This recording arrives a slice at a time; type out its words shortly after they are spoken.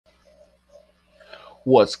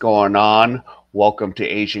What's going on? Welcome to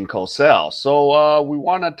Asian Cosell. So we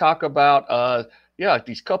want to talk about yeah,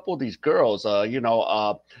 these girls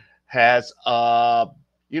has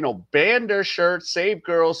banned their shirts, save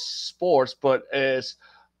girls sports, but is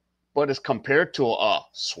compared to a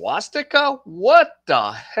swastika. What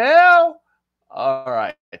the hell? All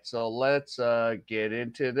right, so let's get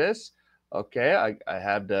into this. Okay, I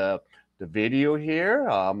have the video here.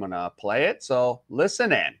 I'm gonna play it. So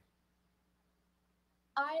listen in.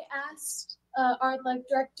 I asked our athletic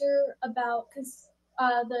director about because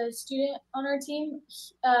the student on our team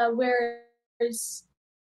wears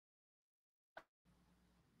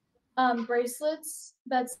bracelets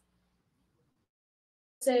that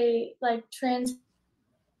say like trans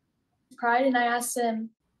pride, and I asked him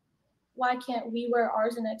why can't we wear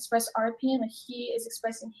ours and express our opinion? Like he is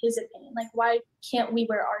expressing his opinion. Like why can't we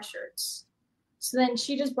wear our shirts? So then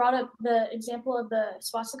she just brought up the example of the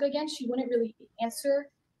swastika again. She wouldn't really answer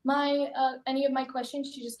my any of my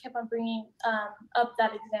questions. She just kept on bringing up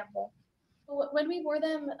that example. When we wore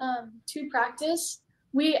them to practice,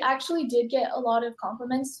 we actually did get a lot of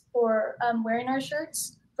compliments for wearing our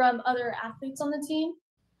shirts from other athletes on the team.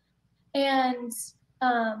 And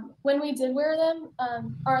when we did wear them,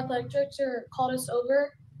 our athletic director called us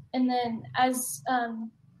over, and then as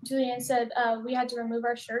Julianne said, we had to remove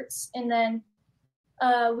our shirts, and then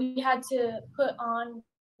we had to put on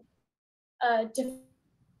a different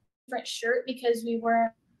shirt because we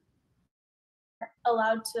weren't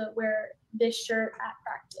allowed to wear this shirt at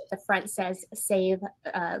practice. The front says save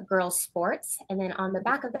girls sports, and then on the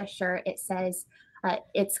back of the shirt it says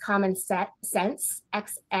it's common sense,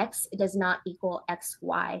 XX does not equal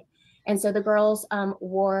XY. And so the girls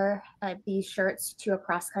wore these shirts to a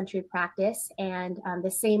cross country practice, and the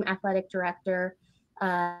same athletic director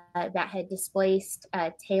that had displaced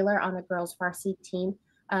Taylor on the girls varsity team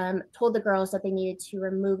told the girls that they needed to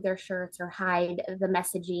remove their shirts or hide the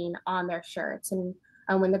messaging on their shirts. And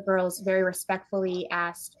when the girls very respectfully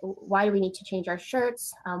asked, why do we need to change our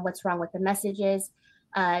shirts? What's wrong with the messages?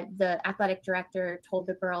 The athletic director told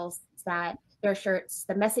the girls that their shirts,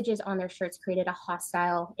 the messages on their shirts created a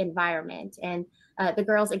hostile environment. And the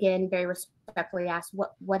girls, again, very respectfully asked,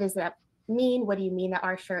 what does that mean? What do you mean that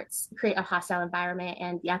our shirts create a hostile environment?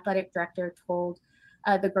 And the athletic director told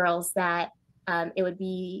the girls that it would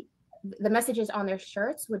be the messages on their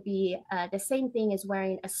shirts would be the same thing as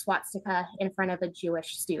wearing a swastika in front of a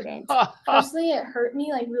Jewish student. Personally, it hurt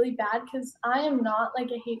me like really bad because I am not like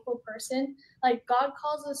a hateful person. Like God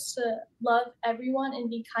calls us to love everyone and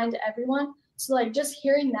be kind to everyone. So like just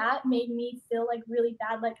hearing that made me feel like really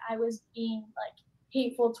bad, like I was being like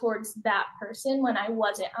hateful towards that person when I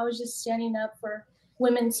wasn't. I was just standing up for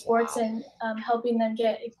women's sports and helping them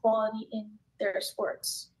get equality in their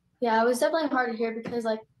sports. Yeah, it was definitely hard to hear because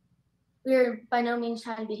like we were by no means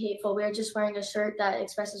trying to be hateful. We were just wearing a shirt that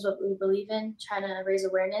expresses what we believe in, trying to raise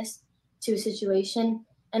awareness to a situation.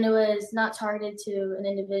 And it was not targeted to an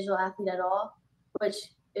individual athlete at all, which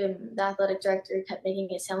the athletic director kept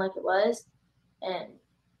making it sound like it was. And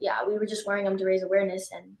yeah, we were just wearing them to raise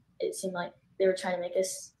awareness. And it seemed like they were trying to make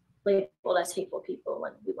us labeled as hateful people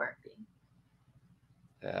when we weren't being.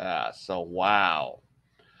 Yeah, so wow.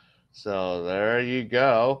 So there you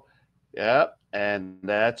go. Yep. And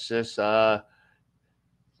that's just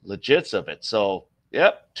legits of it. So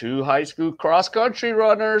yep, two high school cross country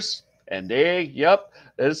runners. And yep,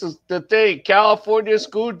 this is the thing. California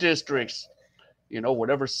school districts,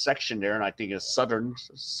 whatever section there, and I think it's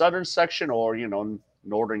southern section or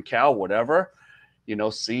Northern Cal, whatever,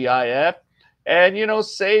 CIF, and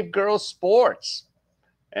Save Girls Sports.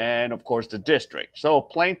 And of course the district. So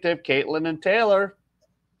plaintiff Caitlin and Taylor.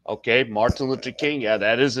 Okay, Martin Luther King. Yeah,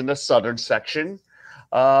 that is in the southern section.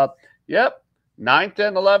 Yep, ninth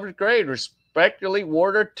and 11th grade respectively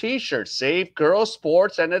wore their T-shirts, Save Girls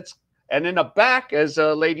Sports, and in the back, as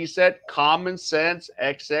a lady said, common sense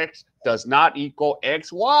XX does not equal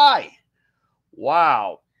XY.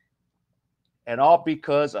 Wow, and all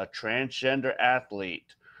because a transgender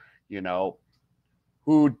athlete, you know,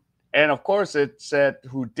 who, and of course it said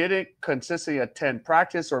who didn't consistently attend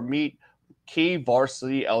practice or meet key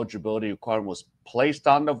varsity eligibility requirement was placed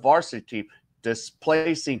on the varsity team,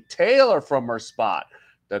 displacing Taylor from her spot,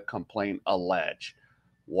 the complaint alleged.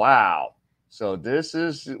 Wow. So this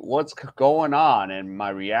is what's going on. And my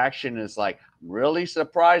reaction is like, I'm really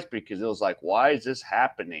surprised because it was like, why is this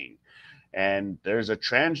happening? And there's a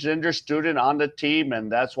transgender student on the team,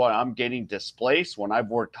 and that's why I'm getting displaced when I've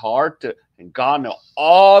worked hard to and gone to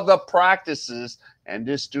all the practices, and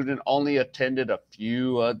this student only attended a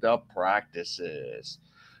few of the practices.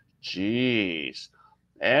 Jeez.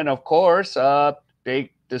 And of course,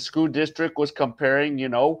 the school district was comparing, you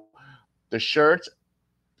know, the shirts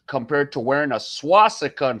compared to wearing a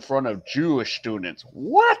swastika in front of Jewish students.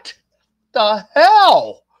 What the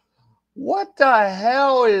hell? What the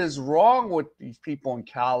hell is wrong with these people in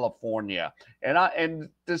California? And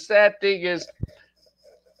the sad thing is,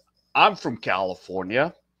 I'm from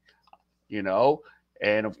California, you know,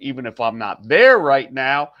 and even if I'm not there right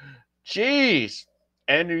now, geez.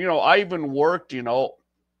 And, you know, I even worked, you know,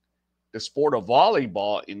 the sport of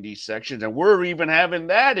volleyball in these sections, and we're even having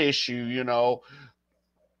that issue, you know,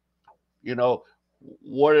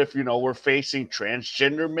 what if, you know, we're facing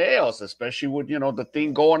transgender males, especially with, you know, the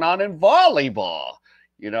thing going on in volleyball,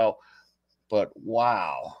 you know, but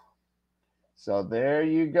wow. So there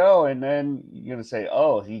you go. And then you're going to say,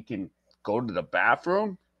 oh, he can go to the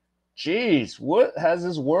bathroom? Jeez, what has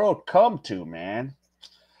this world come to, man?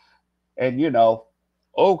 And, you know,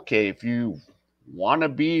 okay, if you want to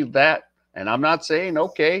be that, and I'm not saying,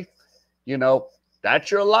 okay, you know,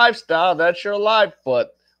 that's your lifestyle, that's your life,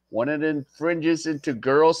 but when it infringes into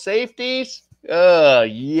girl safeties,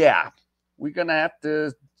 yeah, we're going to have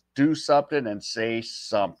to do something and say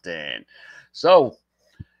something. So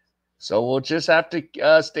we'll just have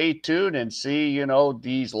to stay tuned and see, you know,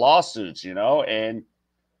 these lawsuits, you know, and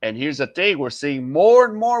here's the thing, we're seeing more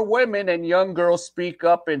and more women and young girls speak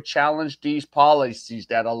up and challenge these policies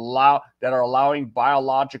that are allowing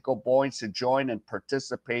biological boys to join and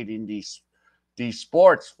participate in these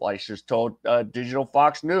sports, like just told Digital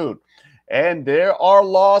Fox News. And there are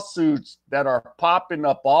lawsuits that are popping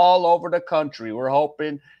up all over the country. We're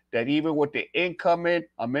hoping that even with the incoming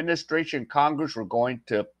administration, Congress, we're going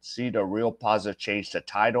to see the real positive change to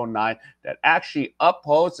Title IX that actually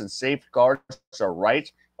upholds and safeguards the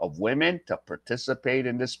rights of women to participate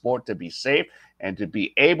in this sport, to be safe, and to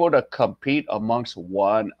be able to compete amongst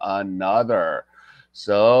one another.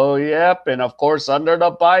 So, yep, and of course, under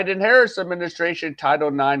the Biden-Harris administration, Title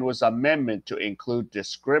IX was amendment to include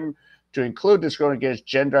discrimination against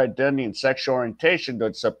gender identity and sexual orientation.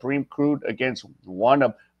 The Supreme Court against one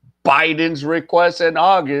of Biden's requests in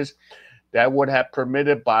August that would have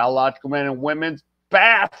permitted biological men and women's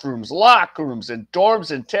bathrooms, locker rooms, and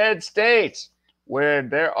dorms in 10 states where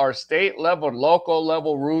there are state level and local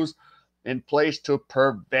level rules in place to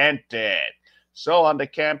prevent it. So on the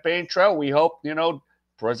campaign trail, we hope, you know,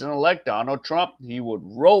 President-elect Donald Trump, he would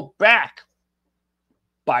roll back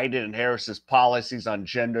Biden and Harris's policies on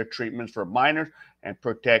gender treatments for minors and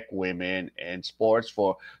protect women in sports.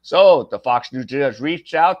 So the Fox News has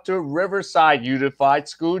reached out to Riverside Unified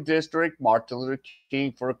School District, Martin Luther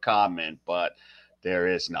King, for a comment, but there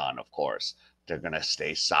is none, of course. They're going to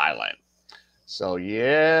stay silent. So,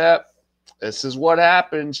 yeah, this is what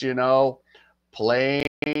happens, you know, playing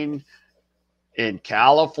in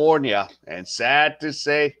California. And sad to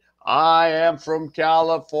say, I am from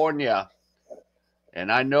California. And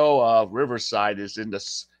I know Riverside is in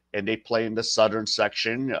this, and they play in the southern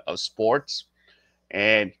section of sports.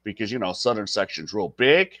 And because, you know, southern section's real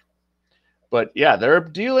big. But yeah, they're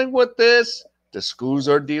dealing with this. The schools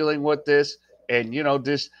are dealing with this. And, you know,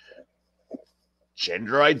 this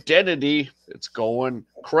gender identity, it's going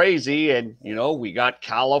crazy. And, you know, we got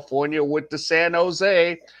California with the San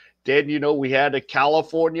Jose. Then, you know, we had a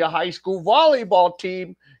California high school volleyball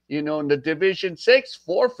team, you know, in the Division 6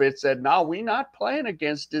 forfeit, said, no, we're not playing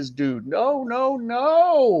against this dude. No, no,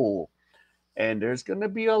 no. And there's going to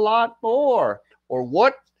be a lot more. Or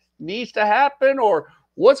what needs to happen, or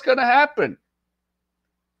what's going to happen?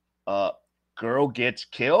 Girl gets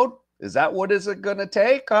killed? Is that what is it going to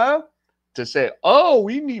take, huh? To say, oh,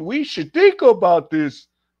 we should think about this.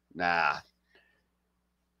 Nah.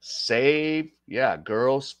 Save, yeah,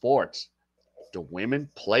 girls sports. The women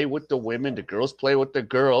play with the women, the girls play with the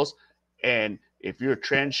girls. And if you're a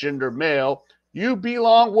transgender male, you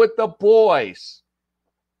belong with the boys.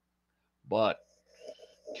 But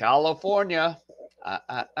California,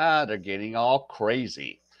 they're getting all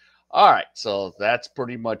crazy. All right, so that's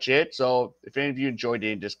pretty much it. So if any of you enjoyed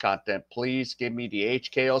any of this content, please give me the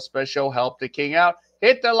HKO special, help the king out.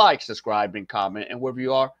 Hit the like, subscribe, and comment. And wherever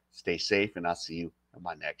you are, stay safe, and I'll see you in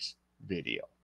my next video.